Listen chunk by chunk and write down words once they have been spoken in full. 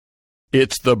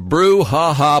It's the Brew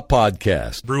Ha Ha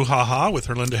Podcast. Brew Ha Ha with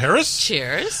Herlinda Harris.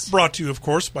 Cheers. Brought to you, of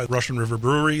course, by Russian River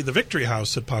Brewery, the Victory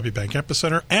House at Poppy Bank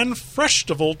Epicenter, and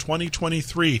Freshtival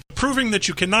 2023. Proving that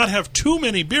you cannot have too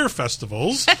many beer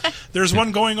festivals, there's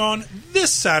one going on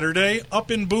this Saturday up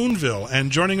in Booneville.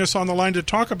 And joining us on the line to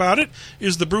talk about it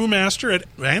is the brewmaster at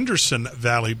Anderson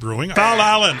Valley Brewing, Fal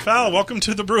Allen. Fal, welcome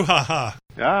to the Brew Ha Ha.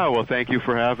 Well, thank you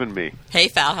for having me. Hey,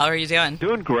 Fal, how are you doing?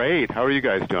 Doing great. How are you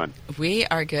guys doing? We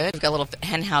are good. We've got a little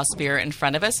hen house beer in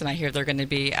front of us, and I hear they're going to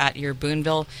be at your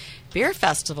Booneville Beer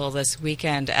Festival this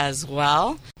weekend as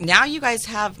well. Now you guys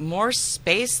have more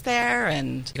space there,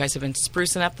 and you guys have been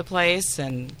sprucing up the place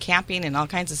and camping and all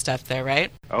kinds of stuff there,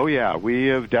 right? Oh, yeah. We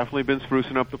have definitely been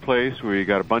sprucing up the place. We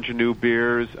got a bunch of new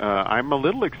beers. I'm a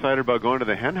little excited about going to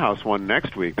the hen house one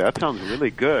next week. That sounds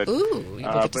really good. Ooh,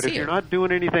 but if you're not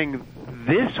doing anything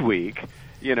this week,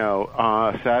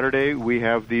 Saturday we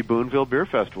have the Booneville Beer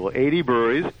Festival. 80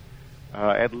 breweries,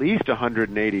 at least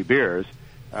 180 beers,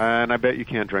 and I bet you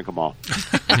can't drink them all.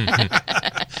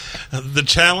 The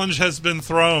challenge has been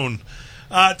thrown.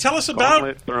 Tell us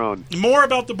more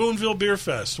about the Booneville Beer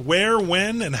Fest. Where,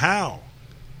 when, and how?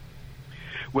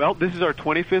 Well, this is our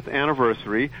 25th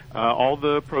anniversary. All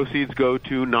the proceeds go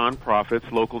to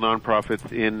nonprofits, local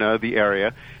nonprofits in the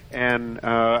area. And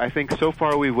I think so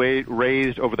far we've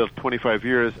raised over the 25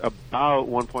 years about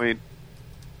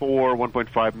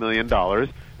 $1.5 million.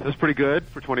 That's pretty good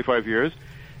for 25 years.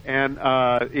 And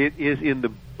it is in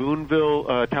the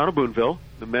Booneville, town of Booneville,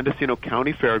 the Mendocino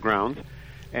County Fairgrounds.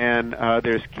 And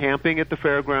there's camping at the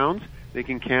fairgrounds. They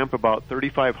can camp about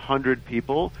 3,500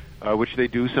 people, which they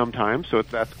do sometimes. So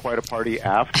that's quite a party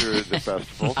after the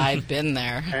festival. I've been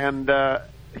there. And, I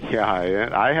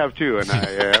have too. And I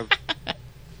have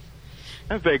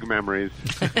vague memories.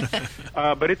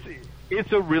 But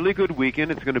it's a really good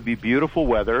weekend. It's going to be beautiful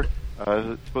weather.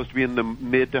 It's supposed to be in the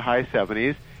mid to high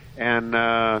 70s.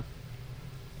 And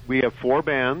we have 4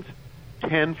 bands,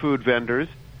 10 food vendors,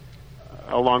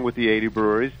 along with the 80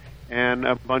 breweries, and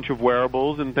a bunch of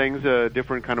wearables and things,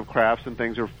 different kind of crafts and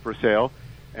things are for sale.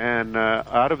 And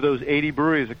out of those 80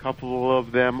 breweries, a couple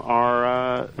of them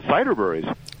are cider breweries.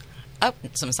 Oh,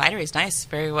 some cideries, nice,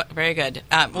 very good.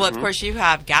 Well, of course, you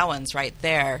have Gowan's right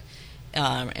there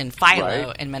in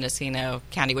Philo in Mendocino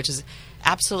County, which is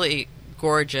absolutely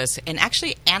gorgeous. And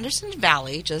actually, Anderson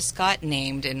Valley just got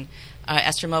named, and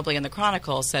Esther Mobley in the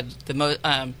Chronicle said the most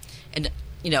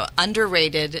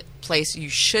underrated place you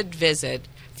should visit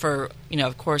for,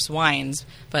 of course, wines,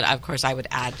 but of course I would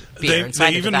add beer.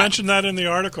 They even mentioned that in the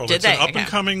article. It's an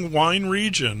up-and-coming wine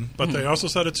region, but they also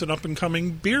said it's an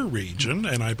up-and-coming beer region,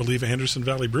 and I believe Anderson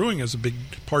Valley Brewing is a big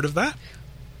part of that.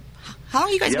 How long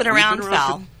have you guys been around,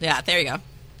 Val? Yeah, there you go.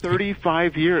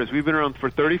 35 years. We've been around for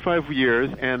 35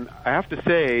 years, and I have to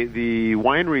say the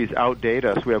wineries outdate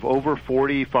us. We have over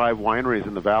 45 wineries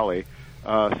in the valley.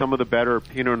 Some of the better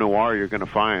Pinot Noir you're going to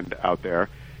find out there.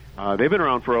 They've been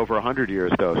around for over 100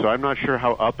 years, though, so I'm not sure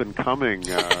how up and coming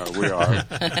we are.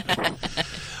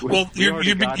 Well,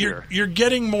 you're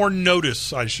getting more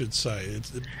notice, I should say.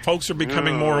 Folks are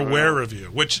becoming more aware of you,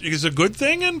 which is a good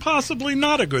thing and possibly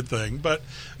not a good thing, but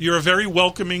you're a very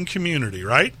welcoming community,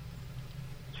 right?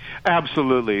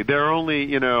 Absolutely. There are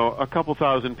only, a couple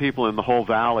thousand people in the whole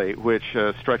valley, which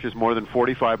stretches more than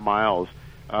 45 miles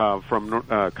from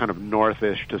kind of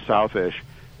northish to southish.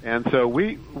 And so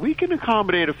we can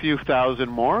accommodate a few thousand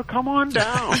more. Come on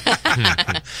down.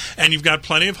 And you've got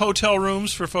plenty of hotel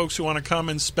rooms for folks who want to come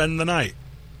and spend the night.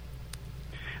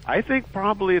 I think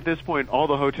probably at this point all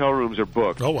the hotel rooms are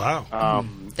booked. Oh, wow.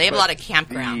 They have a lot of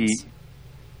campgrounds.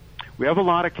 We have a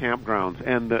lot of campgrounds.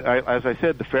 And as I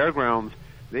said, the fairgrounds,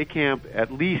 they camp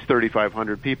at least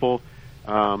 3,500 people.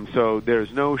 So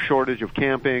there's no shortage of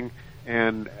camping.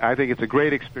 And I think it's a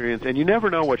great experience, and you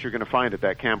never know what you're going to find at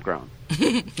that campground.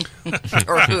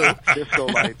 Or who. Disco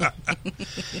lights.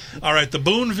 All right, the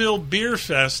Booneville Beer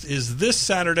Fest is this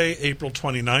Saturday, April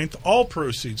 29th. All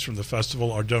proceeds from the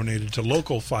festival are donated to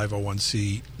local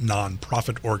 501c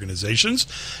nonprofit organizations.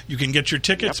 You can get your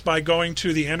tickets by going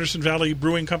to the Anderson Valley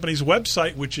Brewing Company's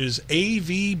website, which is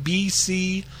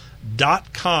avbc.com.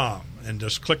 And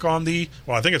just click on I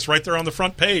think it's right there on the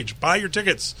front page. Buy your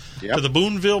tickets to the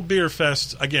Booneville Beer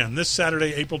Fest, again, this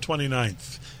Saturday, April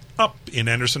 29th, up in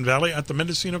Anderson Valley at the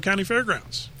Mendocino County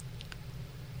Fairgrounds.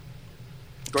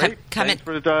 Great. Thanks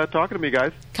for talking to me,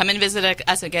 guys. Come and visit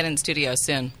us again in studio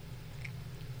soon.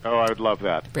 Oh, I would love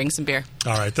that. Bring some beer.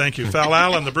 All right, thank you. Fal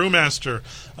Allen, the brewmaster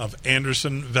of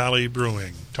Anderson Valley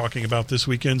Brewing, talking about this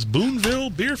weekend's Booneville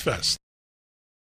Beer Fest.